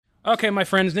Okay, my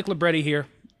friends, Nick Libretti here.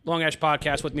 Long Ash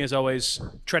Podcast with me as always,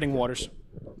 treading waters.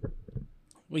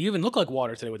 Well, you even look like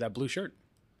water today with that blue shirt.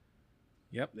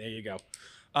 Yep, there you go.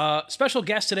 Special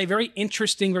guest today, very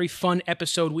interesting, very fun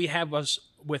episode. We have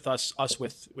with us.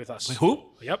 Who?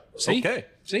 Yep. See? Okay.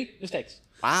 See? Mistakes.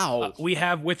 Wow. We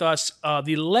have with us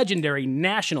the legendary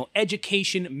National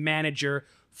Education Manager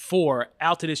for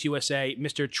Altadis USA,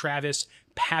 Mr. Travis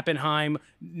Pappenheim.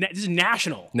 This is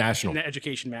National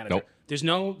Education Manager. Nope. There's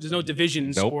no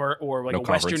divisions Nope. or like No a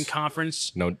Western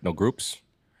conference. Conference. No groups.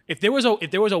 If there was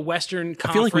a Western Conference,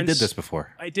 I feel like we did this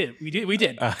before. I did. We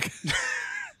did.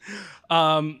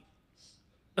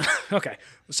 Okay.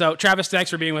 So Travis, thanks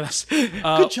for being with us.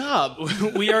 Good job.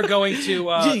 We are going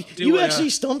to do you actually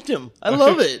stumped him. I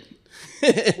love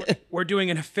it. we're doing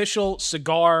an official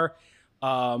cigar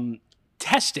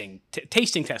tasting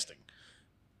testing.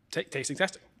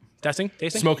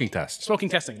 Smoking test. Smoking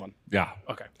testing one. Yeah.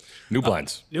 Okay. New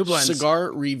blends. New blends.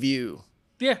 Cigar review.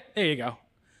 Yeah, there you go.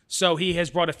 So he has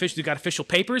brought we got official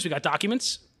papers, we got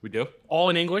documents, We do. all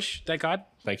in English, thank God.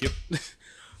 Thank you.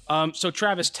 So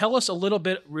Travis, tell us a little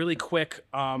bit really quick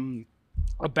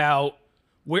about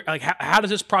where, like, how does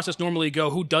this process normally go?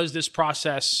 Who does this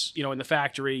process, in the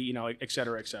factory, et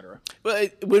cetera, et cetera.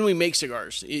 But when we make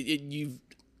cigars,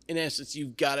 in essence,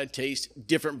 you've got to taste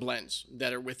different blends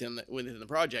that are within the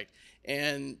project.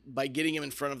 And by getting them in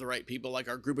front of the right people, like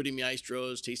our Grupo de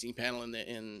Maestros tasting panel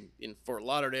in Fort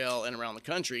Lauderdale and around the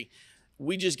country,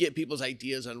 we just get people's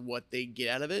ideas on what they get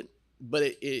out of it. But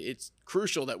it's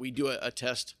crucial that we do a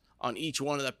test on each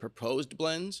one of the proposed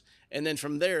blends. And then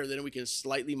from there, then we can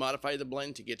slightly modify the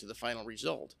blend to get to the final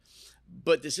result.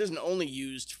 But this isn't only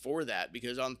used for that,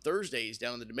 because on Thursdays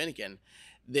down in the Dominican,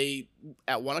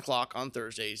 at 1 o'clock on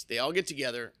Thursdays, they all get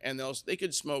together and they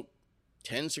could smoke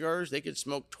 10 cigars, they could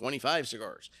smoke 25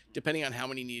 cigars, depending on how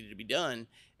many needed to be done.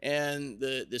 And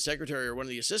the secretary or one of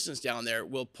the assistants down there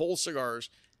will pull cigars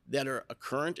that are a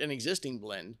current and existing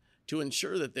blend to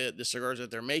ensure that the cigars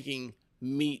that they're making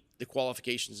meet the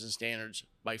qualifications and standards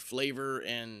by flavor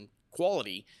and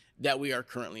quality that we are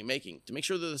currently making, to make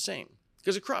sure they're the same.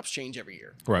 Because the crops change every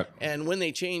year. Right. And when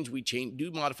they change, we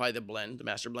do modify the blend. The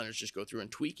master blenders just go through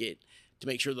and tweak it to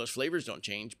make sure those flavors don't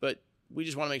change. But we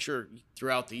just want to make sure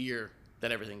throughout the year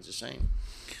that everything's the same.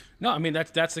 No, I mean,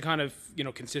 that's the kind of,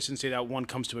 consistency that one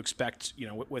comes to expect,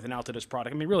 with an Altadis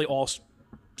product. I mean, really all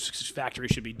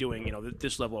factories should be doing,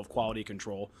 this level of quality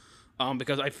control.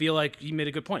 Because I feel like you made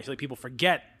a good point. I feel like people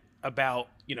forget about,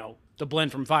 the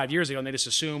blend from 5 years ago, and they just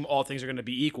assume all things are going to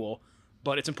be equal.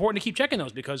 But it's important to keep checking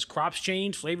those, because crops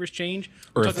change, flavors change.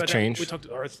 Earth change.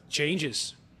 Earth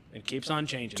changes. It keeps on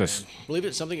changing. Just man. Believe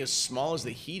it, something as small as the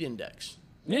heat index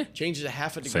Yeah. changes a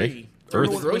half a degree.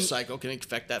 Earth. The growth cycle can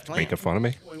affect that plant. making fun of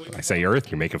me. I say Earth,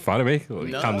 you're making fun of me.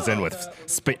 He comes in with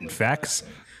spitting facts.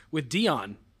 With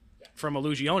Dion from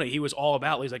Illusione, he was all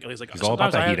about. He's like all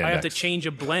about sometimes that heat I have to index. change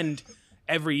a blend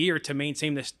every year to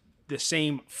maintain the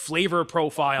same flavor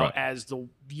profile Right. as the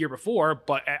year before,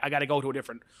 but I got to go to a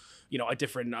different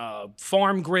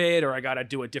farm grid, or I got to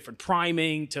do a different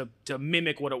priming to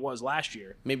mimic what it was last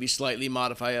year. Maybe slightly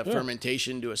modify a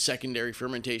fermentation, do a secondary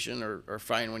fermentation, or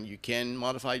find when you can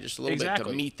modify just a little bit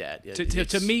to meet that.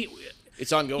 To meet,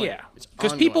 it's ongoing. yeah, It's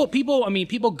because ongoing.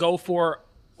 people go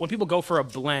for a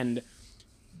blend.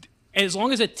 As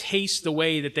long as it tastes the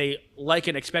way that they like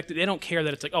and expect it, they don't care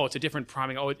that it's like, oh, it's a different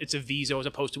priming. Oh, it's a Viso as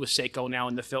opposed to a Seiko now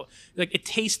in the fill. Like, it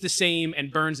tastes the same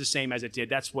and burns the same as it did.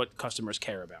 That's what customers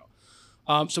care about.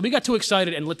 So we got too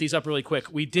excited and lit these up really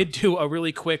quick. We did do a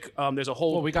really quick. There's a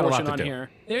whole we got a lot portion to on do. here.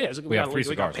 Yeah, We have 3 we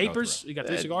cigars got to go papers. through. We got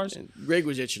 3 cigars. And Greg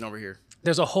was itching over here.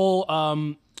 There's a whole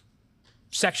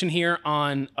section here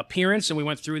on appearance, and we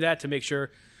went through that to make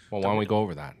sure Well, why don't we go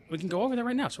over that? we can go over that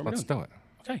right now. So Let's do it.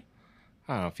 Okay.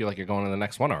 I don't know, I feel like you're going to the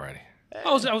next one already.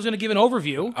 I was going to give an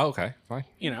overview. Oh, okay, fine.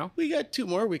 We got 2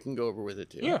 more we can go over with it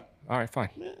too. Yeah. All right, fine.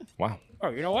 Wow. Oh,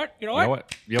 you know what? You know what?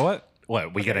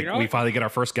 What? We you know we what? finally get our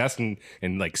first guest in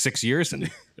like 6 years, and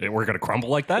we're gonna crumble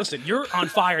like that. Listen, you're on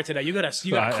fire today. You gotta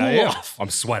cool I am. off. I'm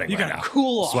sweating. You right gotta now.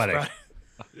 cool off, Sweating. bro.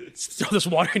 Throw this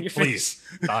water in your face.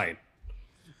 Please, dying.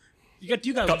 You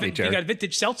got Cut me, Jerry. you got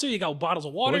vintage seltzer. You got bottles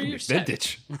of water. Look at me, You're set.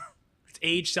 vintage. It's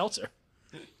aged seltzer.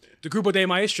 The Grupo de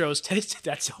Maestros tasted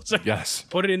that seltzer. Yes.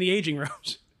 Put it in the aging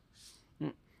rooms.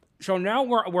 So now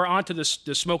we're on to the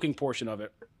smoking portion of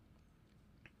it.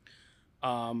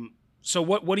 So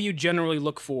what do you generally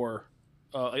look for,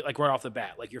 like right off the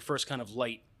bat, like your first kind of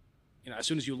light, as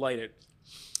soon as you light it?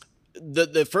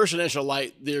 The first initial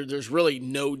light, there's really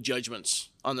no judgments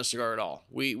on the cigar at all.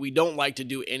 We don't like to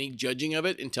do any judging of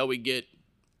it until we get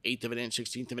 1/8 of an inch,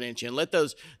 1/16 of an inch in. Let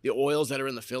the oils that are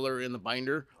in the filler in the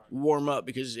binder warm up,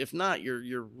 because if not,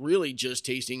 you're really just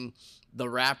tasting the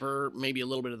wrapper, maybe a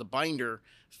little bit of the binder.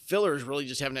 Fillers really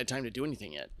just haven't had time to do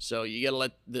anything yet. So you got to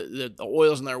let the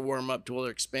oils in there warm up to where they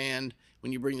expand.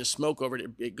 When you bring the smoke over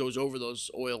it goes over those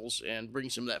oils and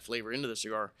brings some of that flavor into the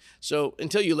cigar. So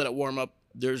until you let it warm up,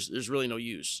 there's really no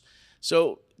use.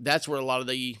 So that's where a lot of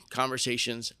the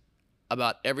conversations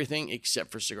about everything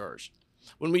except for cigars.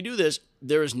 When we do this,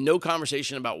 there is no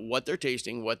conversation about what they're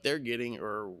tasting, what they're getting,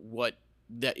 or what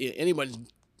that anybody's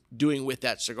doing with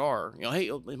that cigar. You know,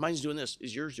 hey, mine's doing this.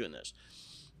 Is yours doing this?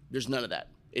 There's none of that.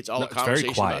 It's all a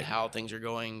conversation about how things are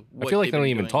going. I feel like they don't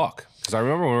even talk. Because I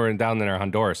remember when we were down there in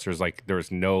Honduras, there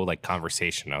was no like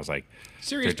conversation. I was like,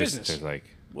 serious business.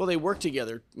 Well, they work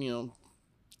together,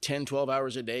 10, 12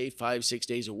 hours a day, 5, 6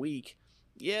 days a week.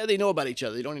 Yeah, they know about each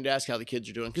other. They don't need to ask how the kids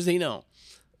are doing because they know.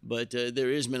 But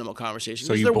there is minimal conversation.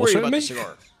 So you they're worried bullshitting about me? the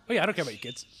cigar. Oh yeah, I don't care about your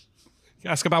kids. You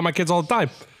ask about my kids all the time.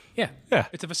 Yeah, Yeah.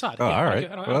 it's a facade. Oh, Yeah, all I right.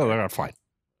 don't Well, care. they're not fine.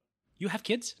 You have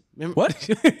kids? What?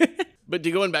 But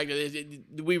to going back to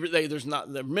this, there's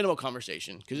not the minimal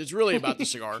conversation because it's really about the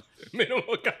cigar.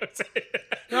 Minimal conversation.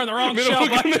 You're on the wrong show.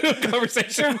 buddy. Minimal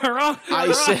conversation. You're on the wrong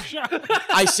show.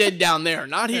 I said down there,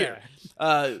 not here.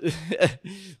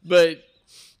 But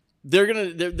they're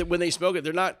when they smoke it,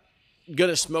 they're not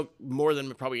gonna smoke more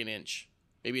than probably an inch,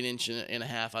 maybe an inch and a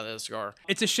half out of the cigar.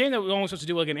 It's a shame that we only supposed to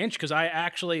do like an inch because I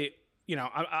actually,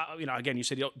 again, you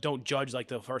said you don't judge like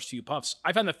the first few puffs.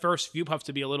 I found the first few puffs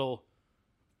to be a little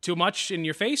too much in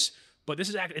your face, but this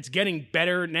is it's getting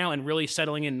better now and really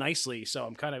settling in nicely. So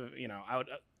I'm kind of,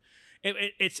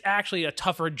 it's actually a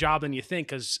tougher job than you think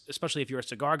because especially if you're a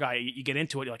cigar guy, you get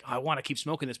into it, you're like, oh, I want to keep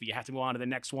smoking this, but you have to go on to the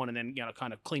next one and then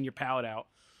kind of clean your palate out.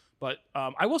 But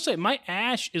I will say my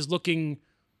ash is looking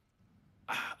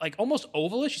like almost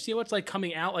ovalish. You see what's like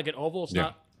coming out like an oval. It's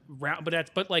not round,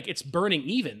 but like it's burning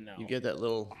even now. You get that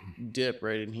little dip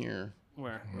right in here.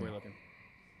 Where are we looking?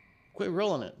 Quit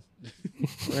rolling it.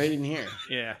 Right in here.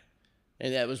 Yeah.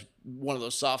 And that was one of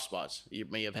those soft spots you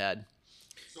may have had.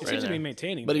 It seems to be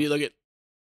maintaining. But if you look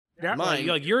at mine,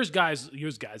 like yours guys,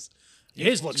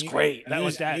 his looks great.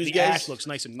 The ash looks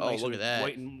nice and nice. Look at that.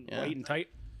 White and tight.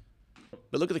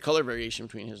 But look at the color variation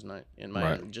between his and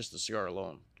mine, just the cigar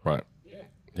alone. Right.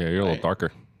 Yeah, you're a little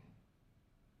darker.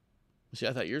 See,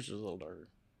 I thought yours was a little darker.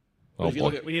 Oh, if you boy.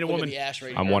 look at, We need a look at woman. the ash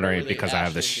right I'm here, wondering where the because I ash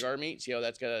have this and cigar meat. See how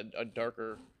that's got a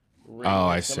darker ring Oh,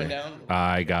 I coming see. down?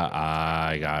 I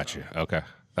got you. Okay.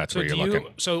 That's where you're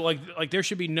looking. So like there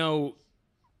should be no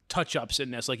touch-ups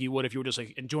in this like you would if you were just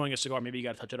like enjoying a cigar. Maybe you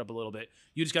got to touch it up a little bit.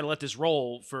 You just got to let this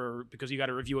roll because you got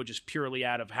to review it just purely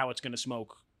out of how it's going to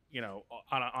smoke,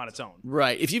 on its own.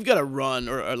 Right. If you've got a run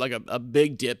or like a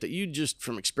big dip that you just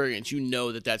from experience,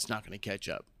 that's not going to catch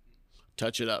up.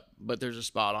 Touch it up. But there's a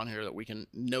spot on here that we can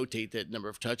notate that number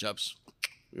of touch-ups.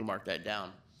 We'll mark that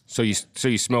down. So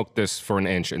you smoke this for an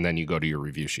inch and then you go to your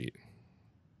review sheet.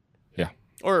 Yeah.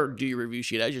 Or do your review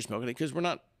sheet as you're smoking it because we're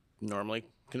not normally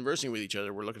conversing with each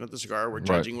other. We're looking at the cigar. We're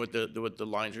judging what the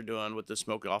lines are doing, what the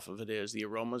smoke off of it is, the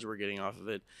aromas we're getting off of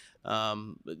it.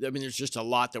 There's just a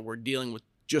lot that we're dealing with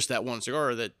just that one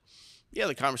cigar that,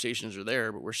 the conversations are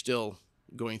there, but we're still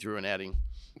going through and adding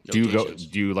notations.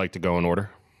 Do you like to go in order?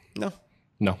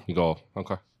 No, you go,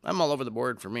 okay. I'm all over the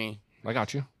board for me. I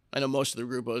got you. I know most of the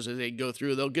grupos, as they go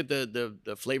through, they'll get the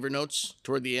flavor notes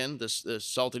toward the end, the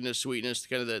saltiness, sweetness,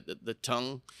 kind of the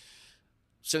tongue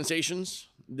sensations.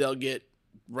 They'll get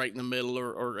right in the middle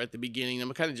or at the beginning.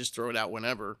 I'm kind of just throw it out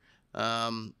whenever.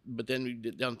 But then we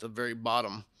get down to the very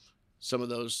bottom, some of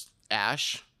those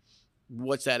ash.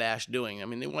 What's that ash doing?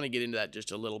 They want to get into that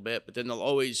just a little bit, but then they'll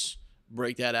always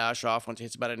break that ash off once it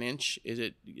hits about an inch.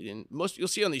 You'll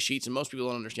see on these sheets, and most people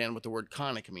don't understand what the word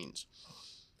conic means.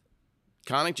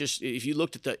 Conic, just if you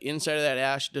looked at the inside of that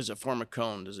ash, does it form a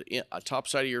cone? Does a top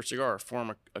side of your cigar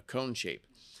form a cone shape?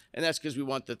 And that's because we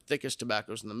want the thickest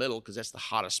tobaccos in the middle because that's the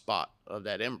hottest spot of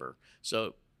that ember.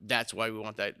 So that's why we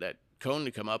want that cone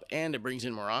to come up, and it brings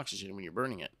in more oxygen when you're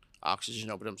burning it. Oxygen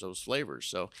opens up those flavors.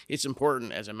 So it's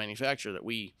important as a manufacturer that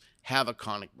we have a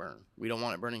conic burn. We don't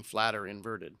want it burning flat or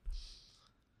inverted.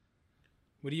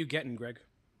 What are you getting, Greg?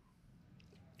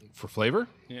 For flavor?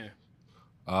 Yeah.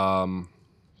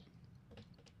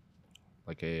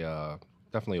 Like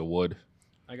definitely a wood.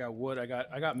 I got wood. I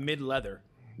got mid leather.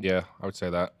 Yeah, I would say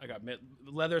that. I got mid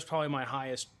leather is probably my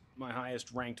highest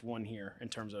ranked one here in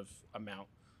terms of amount.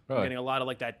 Really? I'm getting a lot of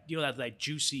like that, that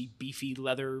juicy, beefy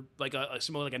leather, like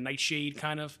somewhat like a nightshade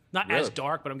kind of. Not Really? as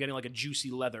dark, but I'm getting like a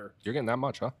juicy leather. You're getting that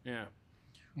much, huh? Yeah.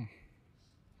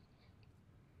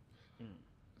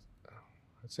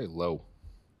 I'd say low,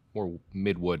 more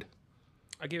mid wood.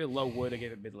 I gave it low wood. I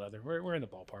gave it mid leather. We're in the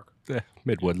ballpark.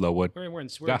 Midwood, low wood.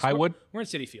 We're High wood? We're in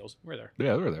city fields. We're there.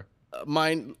 Yeah, we're there.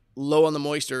 Mine low on the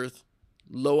moist earth,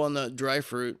 low on the dry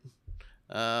fruit.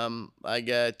 I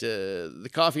got the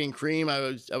coffee and cream. I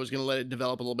was gonna let it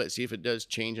develop a little bit, see if it does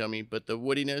change on me. But the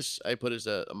woodiness I put as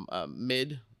a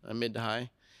mid to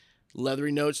high.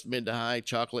 Leathery notes, mid to high.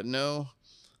 Chocolate, no.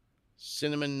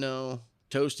 Cinnamon, no.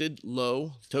 Toasted,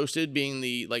 low. Toasted being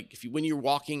the when you're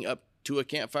walking up to a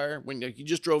campfire, when you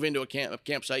just drove into a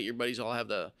campsite, your buddies all have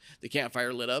the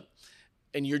campfire lit up,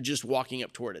 and you're just walking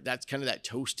up toward it. That's kind of that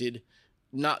toasted,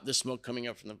 not the smoke coming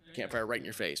up from the campfire right in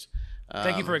your face.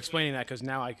 Thank you for explaining that, because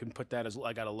now I can put that as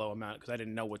I got a low amount because I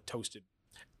didn't know what toasted.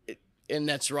 And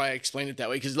that's why I explained it that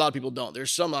way, because a lot of people don't.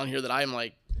 There's some on here that I'm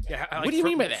like, Yeah, what do you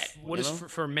mean by that? What is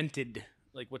fermented?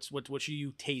 Like what should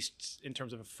you taste in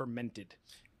terms of a fermented?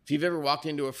 If you've ever walked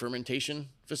into a fermentation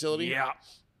facility, Yeah,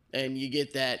 and you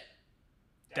get that,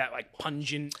 like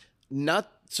pungent.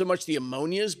 not so much the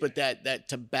ammonias, but that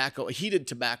tobacco, heated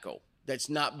tobacco that's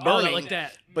not Oh, burning, I like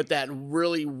that. but that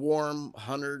really warm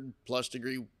 100+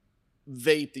 degree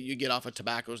vape that you get off of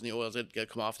tobaccos and the oils that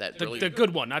come off that. The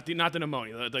good one, not the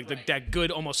pneumonia. That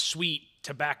good, almost sweet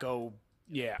tobacco.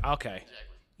 Yeah. Okay.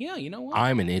 Yeah. You know what?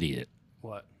 I'm an idiot.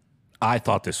 What? I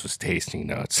thought this was tasting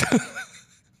notes.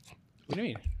 What do you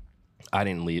mean? I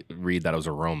didn't read that it was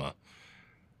aroma.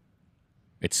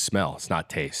 It's smell. It's not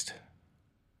taste.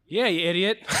 Yeah, you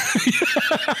idiot.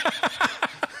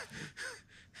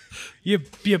 you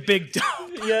big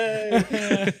dog.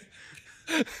 Yeah.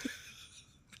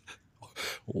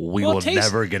 We Well, will taste-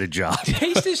 never get a job.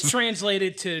 Taste is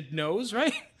translated to nose,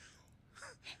 right?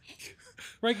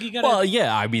 Right. You gotta. Well,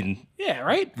 yeah. I mean, yeah.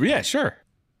 Right. yeah, sure.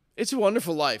 It's a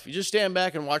wonderful life. You just stand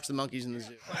back and watch the monkeys in the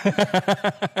zoo.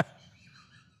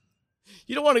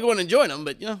 You don't want to go and enjoy them,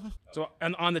 but So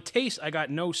on the taste, I got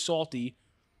no salty.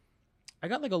 I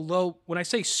got like a low. When I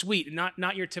say sweet,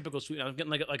 not your typical sweet. I was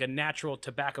getting like a natural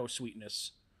tobacco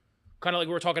sweetness, kind of like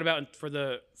we were talking about for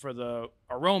the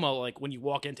aroma. Like when you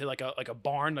walk into like a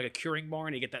barn, like a curing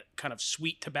barn, you get that kind of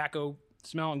sweet tobacco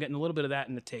smell. I'm getting a little bit of that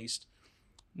in the taste.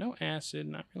 No acid,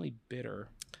 not really bitter.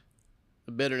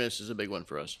 the bitterness is a big one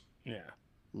for us. Yeah.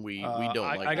 We don't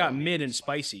like I got that. mid and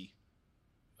spicy.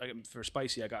 For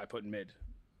spicy, I put mid.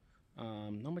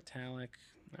 No metallic,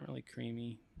 not really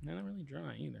creamy, not really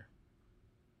dry either.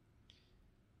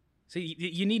 See,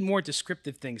 you need more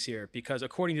descriptive things here, because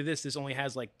according to this only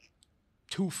has like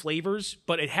 2 flavors,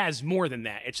 but it has more than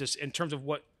that. It's just in terms of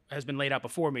what has been laid out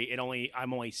before me,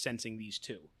 I'm only sensing these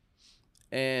 2.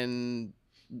 And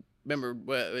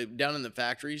remember, down in the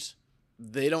factories,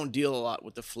 they don't deal a lot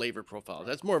with the flavor profiles.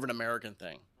 That's more of an American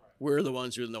thing. We're the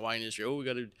ones who are in the wine industry. Oh, we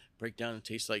got to break down and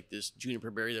taste like this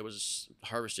juniper berry that was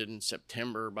harvested in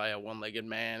September by a one-legged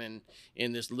man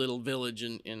in this little village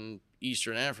in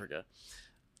Eastern Africa.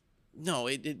 No,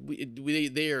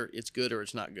 it's good or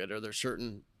it's not good. Or there's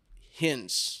certain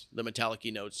hints, the metallic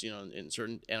notes, in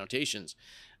certain annotations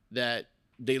that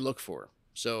they look for.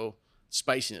 So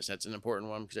spiciness, that's an important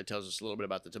one because it tells us a little bit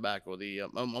about the tobacco. The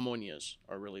ammonias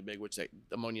are really big, which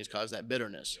ammonias cause that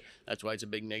bitterness. That's why it's a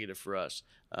big negative for us.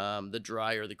 The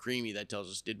dry or the creamy, that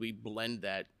tells us, did we blend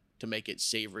that to make it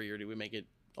savory, or did we make it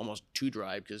almost too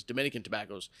dry? Because Dominican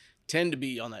tobaccos tend to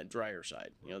be on that drier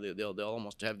side. They'll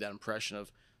almost have that impression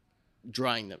of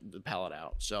drying the palate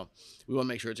out. So we want to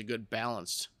make sure it's a good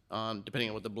balance, depending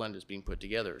on what the blend is being put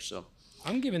together. So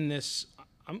I'm giving this.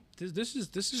 This is.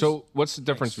 So, what's the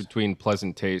difference between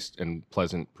pleasant taste and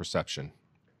pleasant perception?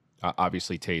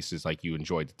 Obviously, taste is like you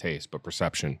enjoyed the taste, but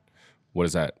perception, what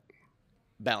is that?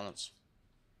 balance.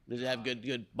 Does it have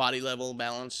good body level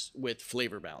balance with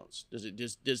flavor balance?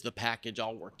 Does the package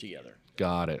all work together?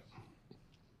 Got it.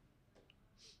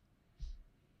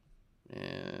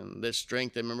 And the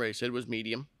strength, I remember I said, was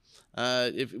medium.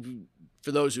 If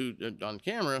for those who are on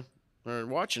camera or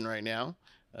watching right now,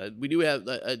 we do have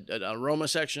an aroma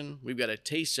section. We've got a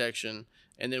taste section,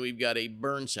 and then we've got a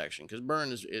burn section, because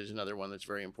burn is another one that's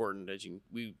very important. As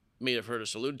we may have heard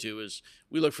us allude to, is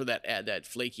we look for that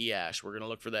flaky ash. We're going to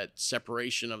look for that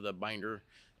separation of the binder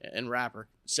and wrapper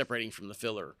separating from the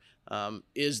filler.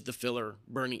 Is the filler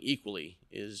burning equally?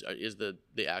 Is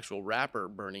the actual wrapper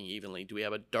burning evenly? Do we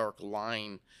have a dark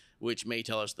line, which may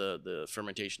tell us the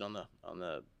fermentation on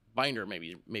the binder may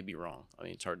be wrong? I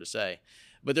mean, it's hard to say,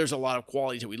 but there's a lot of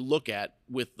qualities that we look at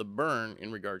with the burn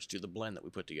in regards to the blend that we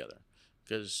put together.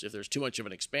 Because if there's too much of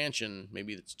an expansion,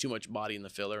 maybe it's too much body in the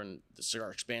filler and the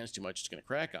cigar expands too much, it's going to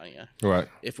crack on you. Right.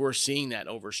 If we're seeing that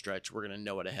overstretch, we're going to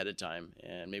know it ahead of time,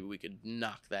 and maybe we could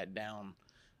knock that down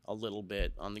a little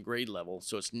bit on the grade level,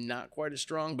 so it's not quite as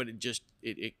strong, but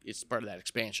it's part of that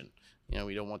expansion. You know,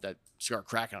 we don't want that cigar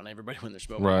cracking on everybody when they're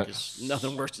smoking. Right. Because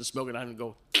nothing worse than smoking out and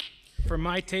go. For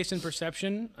my taste and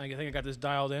perception, I think I got this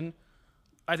dialed in.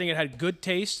 I think it had good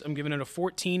taste. I'm giving it a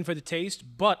 14 for the taste,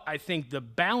 but I think the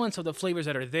balance of the flavors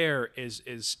that are there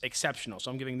is exceptional.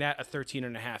 So I'm giving that a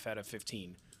 13.5 out of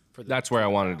 15. That's where I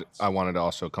wanted to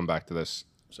also come back to this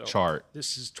chart.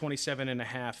 This is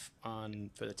 27.5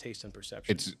 for the taste and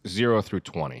perception. It's 0 through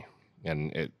 20,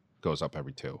 and it goes up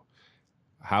every 2.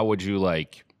 How would you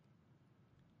like?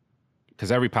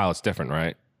 Because every palate's different,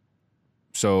 right?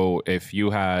 So if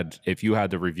you had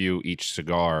to review each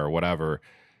cigar or whatever,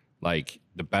 like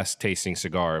the best tasting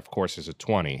cigar, of course, is a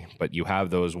 20, but you have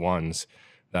those ones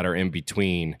that are in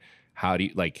between. How do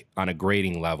you, like, on a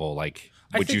grading level, like,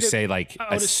 would you say like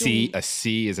a C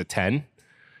is a 10?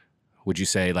 Would you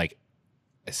say like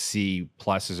a C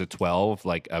plus is a 12,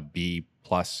 like a B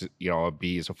plus, you know, a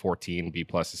B is a 14, B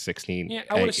plus is 16? Yeah,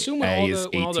 I would assume when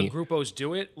all the grupos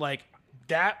do it, like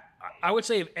that, I would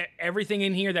say if everything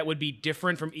in here that would be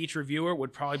different from each reviewer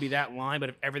would probably be that line, but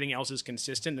if everything else is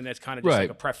consistent, then that's kind of just like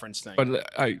a preference thing. But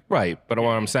But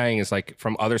what I'm saying is, like,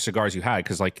 from other cigars you had,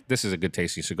 because like this is a good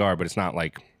tasting cigar, but it's not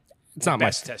like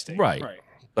best testing. Right.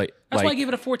 Like, that's why I give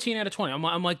it a 14 out of 20.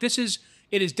 I'm like,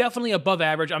 it is definitely above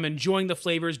average. I'm enjoying the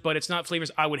flavors, but it's not flavors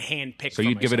I would hand pick. So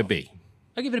you'd give it a B.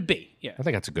 I give it a B. Yeah. I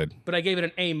think that's a good. But I gave it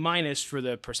an A minus for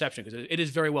the perception because it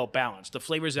is very well balanced. The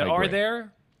flavors that are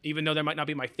there, even though they might not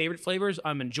be my favorite flavors,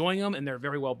 I'm enjoying them and they're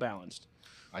very well balanced.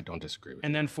 I don't disagree with you.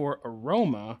 And then for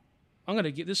aroma, I'm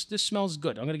gonna give this smells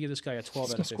good. I'm gonna give this guy a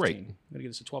 12 out of 15. Great. I'm gonna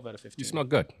give this a 12 out of 15. You smell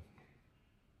good.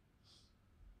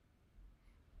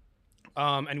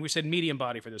 And we said medium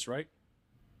body for this, right?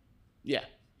 Yeah.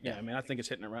 Yeah, I mean, I think it's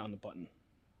hitting around the button.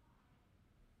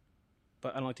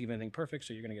 But I don't like to give anything perfect,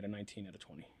 so you're going to get a 19 out of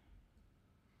 20.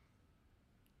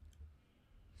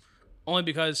 Only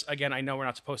because, again, I know we're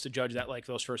not supposed to judge that like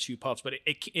those first few puffs, but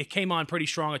it came on pretty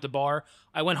strong at the bar.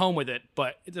 I went home with it,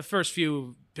 but the first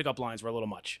few pickup lines were a little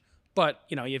much. But,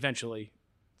 you know, eventually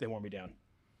they wore me down.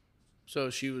 So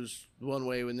she was one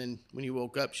way, and then when you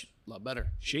woke up, she a lot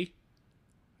better. She?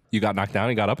 You got knocked down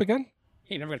and got up again?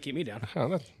 Hey, you're never going to keep me down.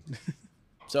 Oh,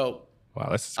 so, wow,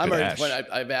 that's I'm good already ash. point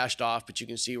I've ashed off, but you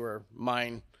can see where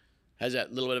mine has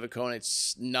that little bit of a cone.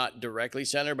 It's not directly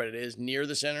center, but it is near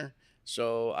the center.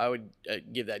 So I would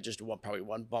give that just probably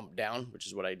one bump down, which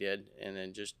is what I did, and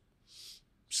then just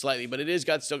slightly. But it is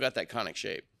still got that conic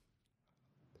shape.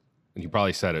 And you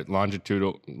probably said it.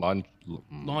 Longitudinal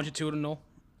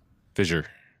fissure.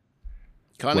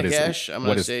 Conic ash, I'm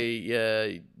going to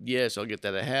say yes, I'll get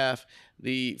that a half.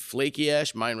 The flaky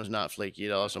ash, mine was not flaky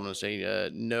at all, so I'm going to say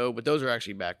no, but those are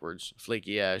actually backwards.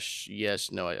 Flaky ash,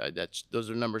 yes, no, those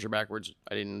numbers are backwards.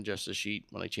 I didn't adjust the sheet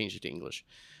when I changed it to English.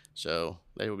 So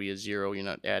that would be a 0. You're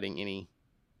not adding any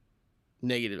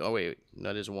negative. Oh, wait,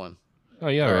 that is 1. Oh,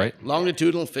 yeah, all right.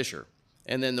 Longitudinal fissure.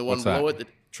 And then the one below it, the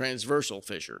transversal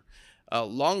fissure.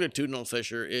 Longitudinal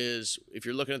fissure is if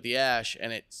you're looking at the ash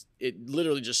and it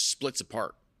literally just splits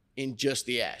apart in just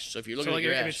the ash. So if you're looking at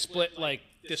your ash, it's split like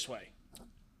this way,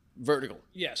 vertical.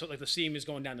 Yeah, so like the seam is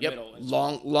going down the Yep. middle.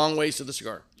 Long ways to the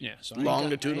cigar. Yeah, so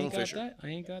longitudinal fissure. I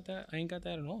ain't got that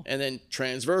at all. And then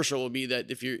transversal will be that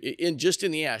if you're in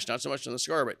the ash, not so much in the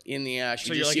cigar, but in the ash,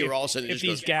 so you just see where all of a sudden if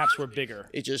these gaps were bigger,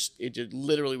 it just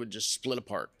literally would just split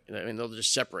apart. I mean, they'll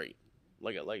just separate.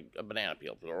 Like a banana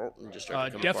peel. And just start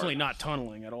to come definitely apart. not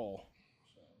tunneling at all.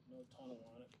 So, no tunnel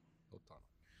on it. No tunnel.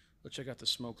 Let's check out the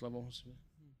smoke levels.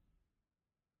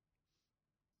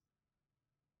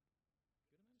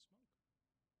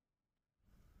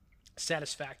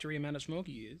 Satisfactory amount of smoke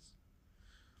he is.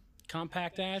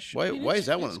 Compact ash. Why is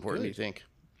that one important, do you think?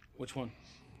 Which one?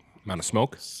 Amount of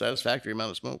smoke? Satisfactory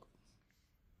amount of smoke.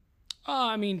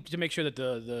 I mean, to make sure that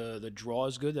the draw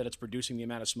is good, that it's producing the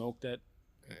amount of smoke that...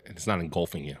 It's not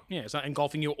engulfing you. Yeah, it's not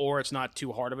engulfing you, or it's not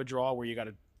too hard of a draw where you got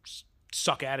to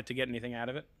suck at it to get anything out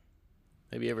of it.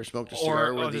 Have you ever smoked a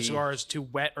cigar or the cigar is too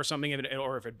wet or something,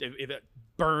 or if it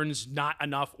burns not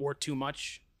enough or too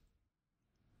much?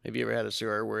 Have you ever had a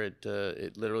cigar where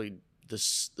it literally the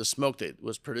smoke that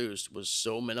was produced was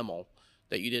so minimal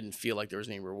that you didn't feel like there was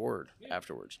any reward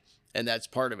afterwards? And that's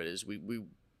part of it. Is we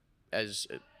as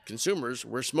consumers,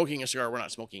 we're smoking a cigar, we're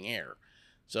not smoking air.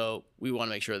 So we want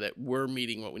to make sure that we're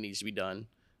meeting what needs to be done.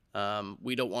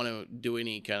 We don't want to do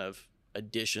any kind of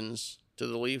additions to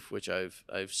the leaf, which I've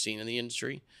seen in the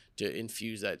industry, to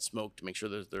infuse that smoke to make sure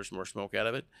that there's more smoke out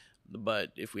of it.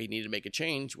 But if we need to make a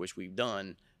change, which we've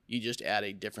done, you just add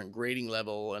a different grading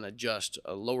level and adjust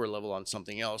a lower level on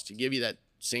something else to give you that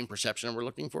same perception we're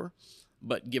looking for,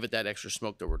 but give it that extra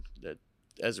smoke that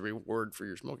as a reward for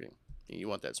your smoking. You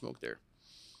want that smoke there.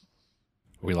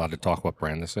 Are we allowed to talk what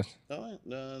brand this is? Oh,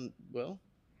 well,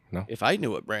 No? if I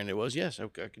knew what brand it was, yes, I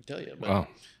could tell you. But Oh,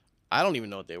 I don't even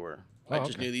know what they were. I Oh,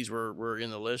 just okay. knew these were in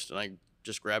the list, and I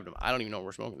just grabbed them. I don't even know what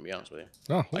we're smoking, to be honest with you.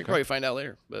 oh, I okay. could probably find out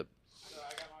later. But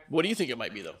what do you think it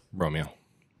might be, though? Romeo.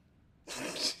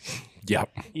 Yep.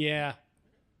 Yeah.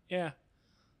 Yeah.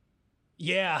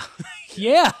 Yeah.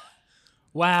 Yeah.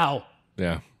 Wow.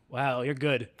 Yeah. Wow, you're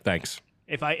good. Thanks.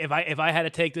 If I had to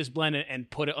take this blend and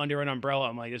put it under an umbrella,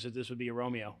 I'm like, this would be a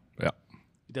Romeo. Yeah.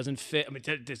 It doesn't fit. I mean,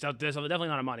 this definitely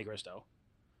not a Monte Cristo.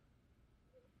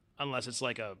 Unless it's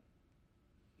like a,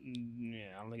 yeah,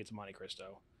 I don't think it's a Monte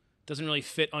Cristo. Doesn't really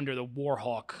fit under the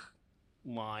Warhawk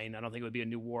line. I don't think it would be a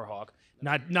new Warhawk.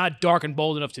 Not dark and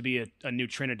bold enough to be a new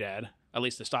Trinidad. At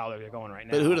least the style that they're going right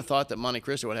now. But who'd have thought that Monte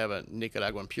Cristo would have a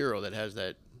Nicaraguan Puro that has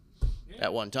that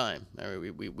at one time? I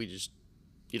mean, we just,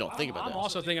 you don't think about I'm that.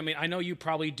 also thinking, I mean, I know you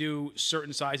probably do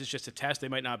certain sizes just to test. They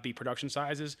might not be production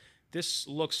sizes. This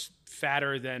looks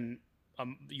fatter than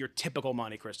your typical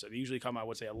Monte Cristo. They usually come, I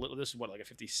would say, a little. This is what, like a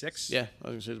 56? Yeah, I was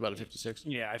going to say it's about a 56.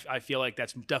 Yeah, I feel like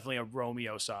that's definitely a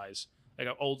Romeo size, like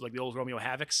the old Romeo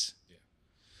Havocs.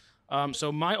 Yeah.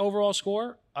 So my overall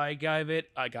score, I gave it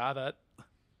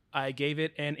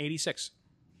an 86.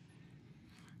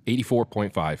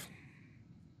 84.5.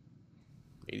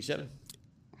 87.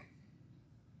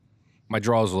 My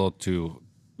draw was a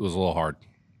little hard.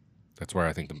 That's where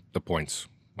I think the points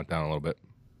went down a little bit.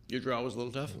 Your draw was a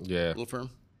little tough? Yeah. A little firm?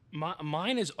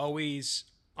 Mine is always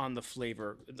on the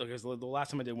flavor, because the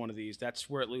last time I did one of these, that's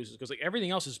where it loses, because like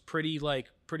everything else is pretty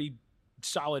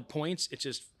solid points. It's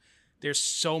just there's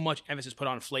so much emphasis put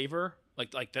on flavor,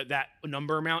 like that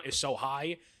number amount is so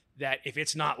high that if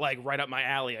it's not like right up my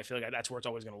alley, I feel like that's where it's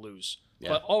always going to lose. Yeah.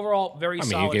 But overall, very I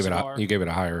mean, solid you cigar. gave it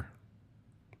a higher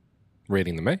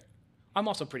rating than me. I'm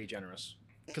also pretty generous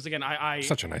because again, I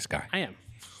Such a nice guy. I am.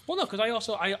 Well, no, because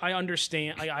I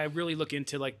understand. I really look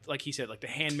into like he said, like the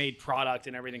handmade product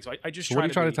and everything. So I just So what are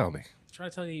you trying to tell me? Try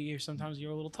to tell you sometimes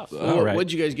you're a little tough. All right.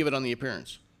 What'd you guys give it on the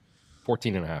appearance?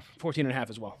 14 and a half. 14 and a half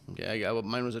as well. Okay,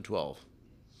 mine was a 12.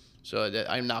 So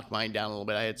I knocked mine down a little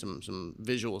bit. I had some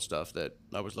visual stuff that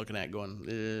I was looking at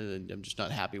going, I'm just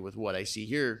not happy with what I see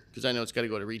here because I know it's got to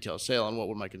go to retail sale and what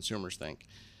would my consumers think.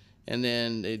 And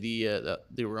then the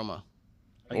aroma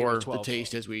I gave it a or the 12.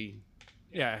 taste as we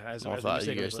Yeah, as all a thought you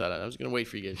mistake, guys but- thought. I was going to wait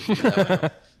for you guys to figure that one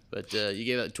out. But you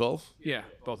gave that 12? Yeah,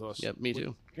 both of us. Yep, me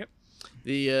too. Yep.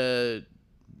 The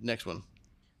next one.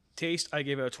 Taste, I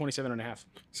gave it a 27 and a half.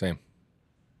 Same.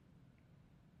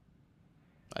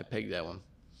 I pegged that one.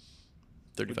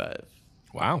 35.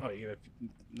 Wow. Oh, you gave it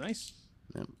nice.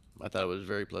 Yep. I thought it was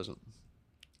very pleasant.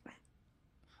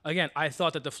 Again, I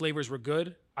thought that the flavors were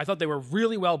good. I thought they were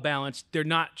really well balanced. They're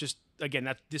not just again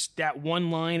that one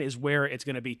line is where it's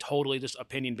going to be totally just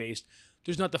opinion based.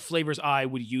 There's not the flavors I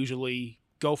would usually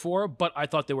go for, but I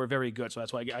thought they were very good. So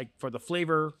that's why I for the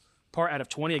flavor part out of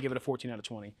 20, I give it a 14 out of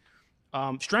 20.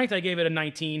 Strength, I gave it a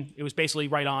 19. It was basically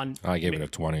right on. I gave it a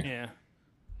 20. Yeah.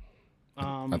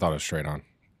 I thought it was straight on.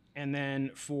 And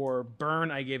then for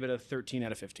burn, I gave it a 13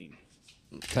 out of 15.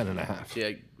 10 and a half.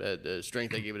 See, the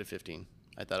strength, I gave it a 15.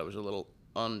 I thought it was a little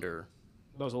under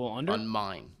That was a little under. on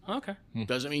mine. Okay.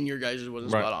 Doesn't mean your guys'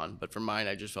 wasn't Right. spot on, but for mine,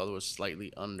 I just felt it was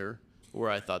slightly under where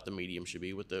I thought the medium should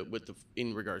be with the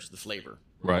in regards to the flavor,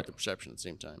 Right. with the perception at the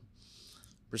same time.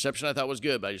 Perception I thought was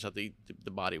good, but I just thought the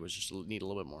body was just need a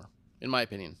little bit more, in my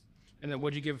opinion. And then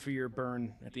what'd you give for your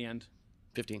burn at the end?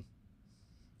 15.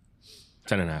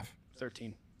 10 and a half.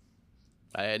 13.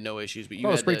 I had no issues, but you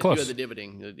Oh, it's had pretty the, close. you had the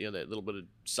divoting, that little bit of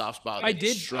soft spot. I that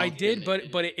did, shrunk in but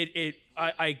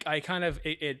I kind of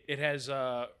it has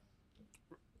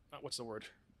what's the word?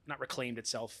 Not reclaimed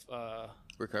itself.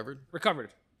 recovered.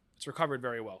 Recovered. It's recovered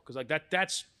very well because like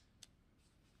that's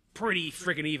pretty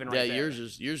freaking even right Yeah, there.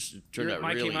 yours turned out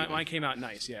mine really. came out, even. mine came out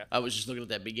nice. Yeah. I was just looking at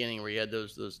that beginning where you had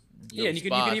those Yeah, and you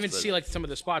can even spots, see like some of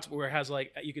the spots where it has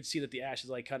like you could see that the ash is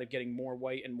like kind of getting more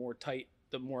white and more tight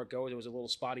the more it goes. It was a little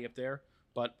spotty up there,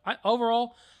 but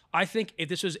overall, I think if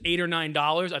this was $8 or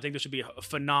 $9, I think this would be a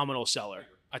phenomenal seller.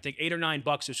 I think $8 or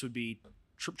 $9 this would be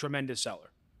tremendous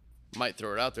seller. might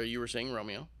throw it out there. You were saying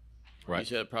Romeo. You Right.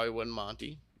 said it probably wasn't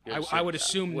Monty. You I said, would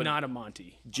assume wouldn't- not a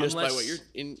Monty, just by unless- what you're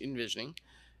envisioning,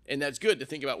 and that's good to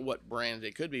think about what brands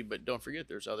it could be. But don't forget,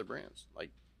 there's other brands like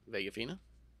Vega Fina,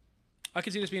 I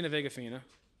could see this being a Vega Fina.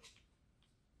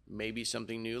 maybe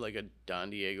something new like a Don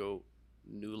Diego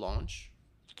new launch.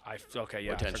 I forgot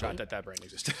Potentially. that brand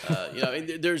existed. And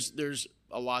there's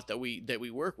a lot that we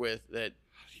work with that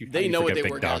How they do you know what forget they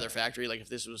Big work Don? out of their factory. Like if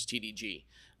this was TDG,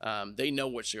 they know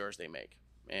what cigars they make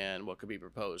and what could be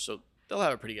proposed. So they'll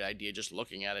have a pretty good idea just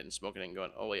looking at it and smoking it and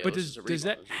going, oh yeah. But this is a does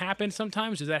that remodel. happen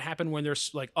sometimes? Does that happen when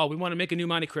there's like, oh, we want to make a new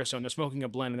Monte Cristo and they're smoking a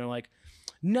blend and they're like,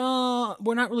 no,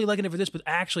 we're not really liking it for this, but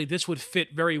actually this would fit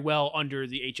very well under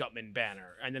the H. Upmann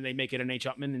banner, and then they make it an H.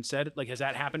 Upmann instead? Like, has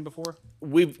that happened before?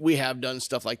 We have done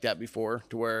stuff like that before,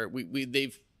 to where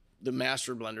the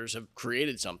master blenders have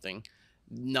created something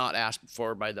not asked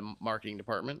for by the marketing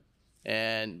department,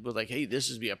 and was like, hey,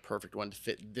 this would be a perfect one to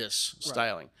fit this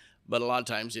styling. But a lot of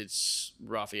times it's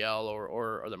Raphael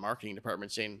or the marketing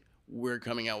department saying, we're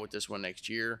coming out with this one next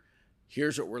year.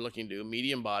 Here's what we're looking to do.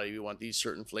 Medium body, we want these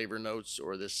certain flavor notes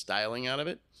or this styling out of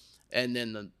it. And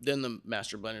then the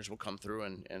master blenders will come through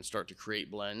and start to create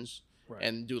blends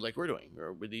and do like we're doing.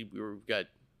 We've got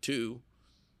 2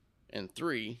 and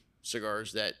 3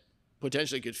 cigars that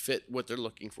potentially could fit what they're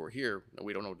looking for here.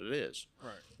 We don't know what it is.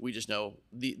 Right. We just know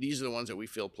these are the ones that we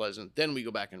feel pleasant. Then we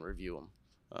go back and review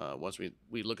them. Once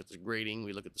we look at the grading,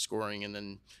 we look at the scoring, and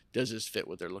then does this fit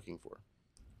what they're looking for?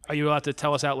 Are you allowed to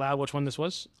tell us out loud which one this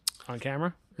was on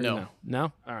camera? Or No.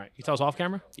 No? All right. You tell us off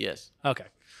camera? Yes. Okay.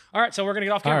 All right. So we're going to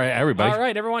get off camera. All right, everybody. All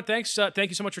right, everyone. Thanks. Thank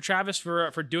you so much for Travis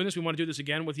for doing this. We want to do this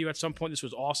again with you at some point. This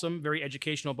was awesome. Very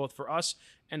educational, both for us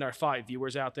and our 5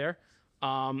 viewers out there.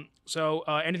 So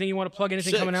anything you want to plug?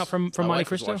 Anything 6. coming out from My Monte wife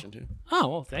was Cristo? watching too. Oh,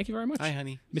 well, thank you very much. Hi,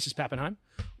 honey. Mrs. Pappenheim.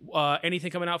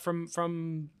 Anything coming out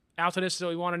from Altadis that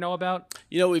we want to know about?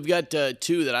 You know, we've got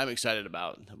 2 that I'm excited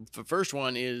about. The first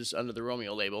one is under the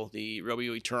Romeo label, the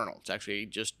Romeo Eternal. It's actually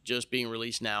just being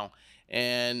released now.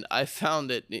 And I found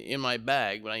that in my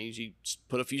bag, when I usually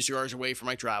put a few cigars away for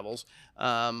my travels,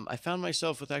 I found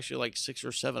myself with actually like 6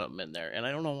 or 7 of them in there. And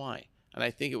I don't know why. And I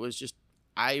think it was just,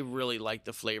 I really like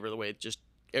the flavor, the way it just,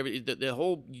 the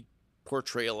whole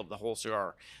portrayal of the whole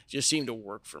cigar just seemed to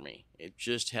work for me. It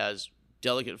just has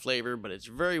delicate flavor, but it's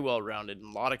very well rounded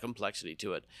and a lot of complexity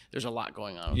to it. There's a lot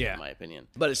going on with it, in my opinion.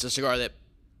 But it's a cigar that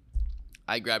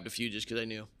I grabbed a few just because I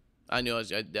knew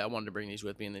I wanted to bring these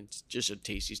with me, and it's just a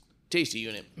tasty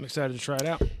unit. I'm excited to try it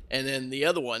out. And then the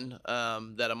other one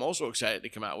that I'm also excited to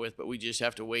come out with, but we just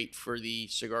have to wait for the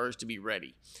cigars to be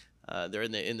ready. They're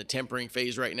in the tempering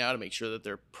phase right now to make sure that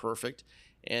they're perfect,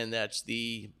 and that's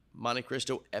the Monte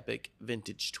Cristo Epic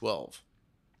Vintage 12.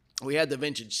 We had the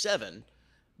Vintage 7,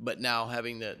 but now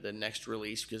having the next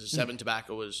release, because the 7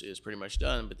 tobacco is pretty much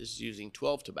done, but this is using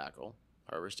 12 tobacco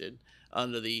harvested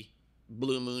under the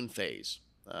Blue Moon phase.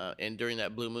 And during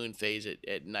that Blue Moon phase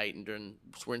at night, and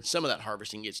when some of that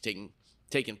harvesting gets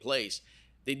taken place,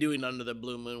 they do it under the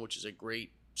Blue Moon, which is a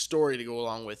great story to go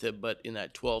along with it. But in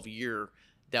that 12-year,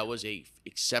 that was a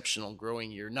exceptional growing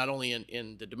year, not only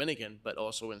in the Dominican, but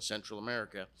also in Central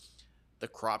America. The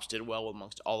crops did well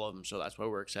amongst all of them, so that's why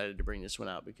we're excited to bring this one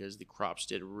out, because the crops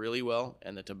did really well,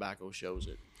 and the tobacco shows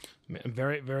it. I'm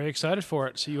very, very excited for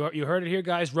it. So you heard it here,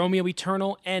 guys. Romeo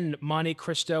Eternal and Monte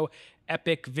Cristo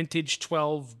Epic Vintage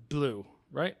 12 Blue,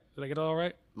 right? Did I get it all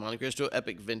right? Monte Cristo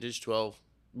Epic Vintage 12.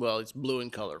 Well, it's blue in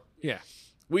color. Yeah.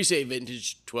 We say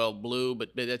Vintage 12 Blue,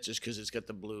 but that's just because it's got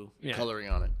the blue coloring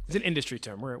on it. It's an industry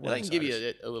term. We're And I can give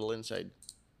you a little inside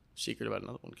secret about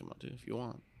another one come out too, if you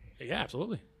want. Yeah,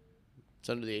 absolutely. It's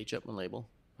under the H. Upmann label.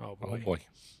 Oh, Oh boy. boy.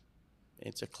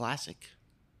 It's a classic.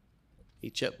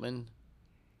 H. Upmann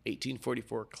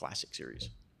 1844 Classic Series.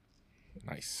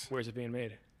 Nice. Where's it being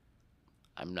made?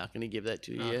 I'm not going to give that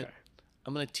to you Okay. yet.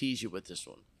 I'm going to tease you with this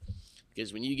one.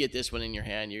 Because when you get this one in your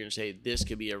hand, you're going to say, this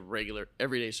could be a regular,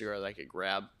 everyday cigar that I could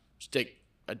grab, stick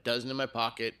a dozen in my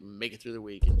pocket, make it through the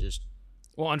week, and just...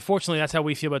 Well, unfortunately, that's how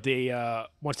we feel about the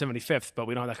 175th, but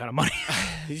we don't have that kind of money.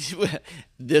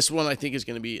 This one, I think, is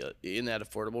going to be in that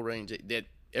affordable range that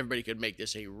everybody could make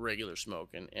this a regular smoke.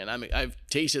 And I've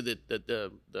tasted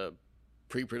the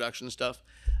pre-production stuff.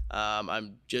 I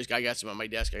got some on my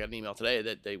desk. I got an email today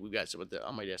that we've got some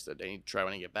on my desk that I need to try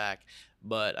when I get back.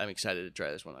 But I'm excited to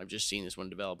try this one. I've just seen this one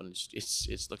develop, and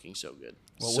it's looking so good.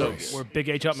 Well, so we're big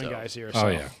H. Upmann So- guys here. Oh, So,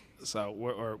 yeah. So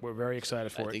we're very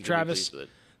excited for I it. think you'll be Travis, pleased with it.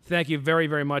 thank you very,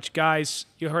 very much. Guys,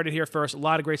 you heard it here first. A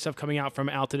lot of great stuff coming out from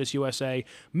Altadis USA.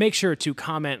 Make sure to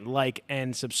comment, like,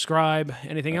 and subscribe.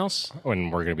 Anything else?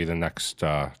 And we're going to be the next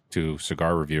 2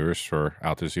 cigar reviewers for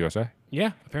Altus USA.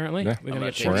 Yeah, apparently. Yeah. We're I'm gonna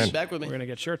gonna get take We're this shirts. in. back with me. We're gonna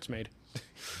get shirts made.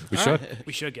 We All should. right.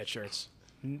 We should get shirts.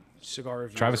 Cigar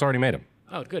review. Travis already made them.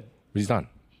 Oh, good. He's done.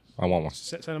 I want one.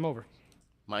 Send them over.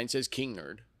 Mine says King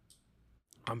Nerd.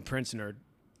 I'm Prince Nerd.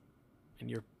 And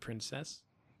you're Princess?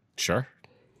 Sure.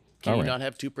 Can All you right. not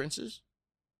have 2 princes?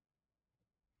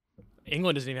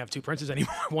 England doesn't even have 2 princes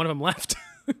anymore. One of them left.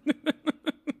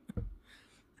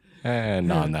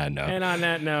 And on that note, And on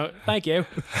that note, thank you.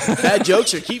 Bad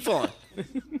jokes or keep falling.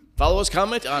 Follow us,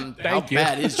 comment on how Thank you.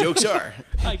 bad his jokes are.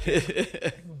 Thank you.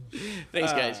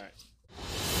 Thanks, guys. All right.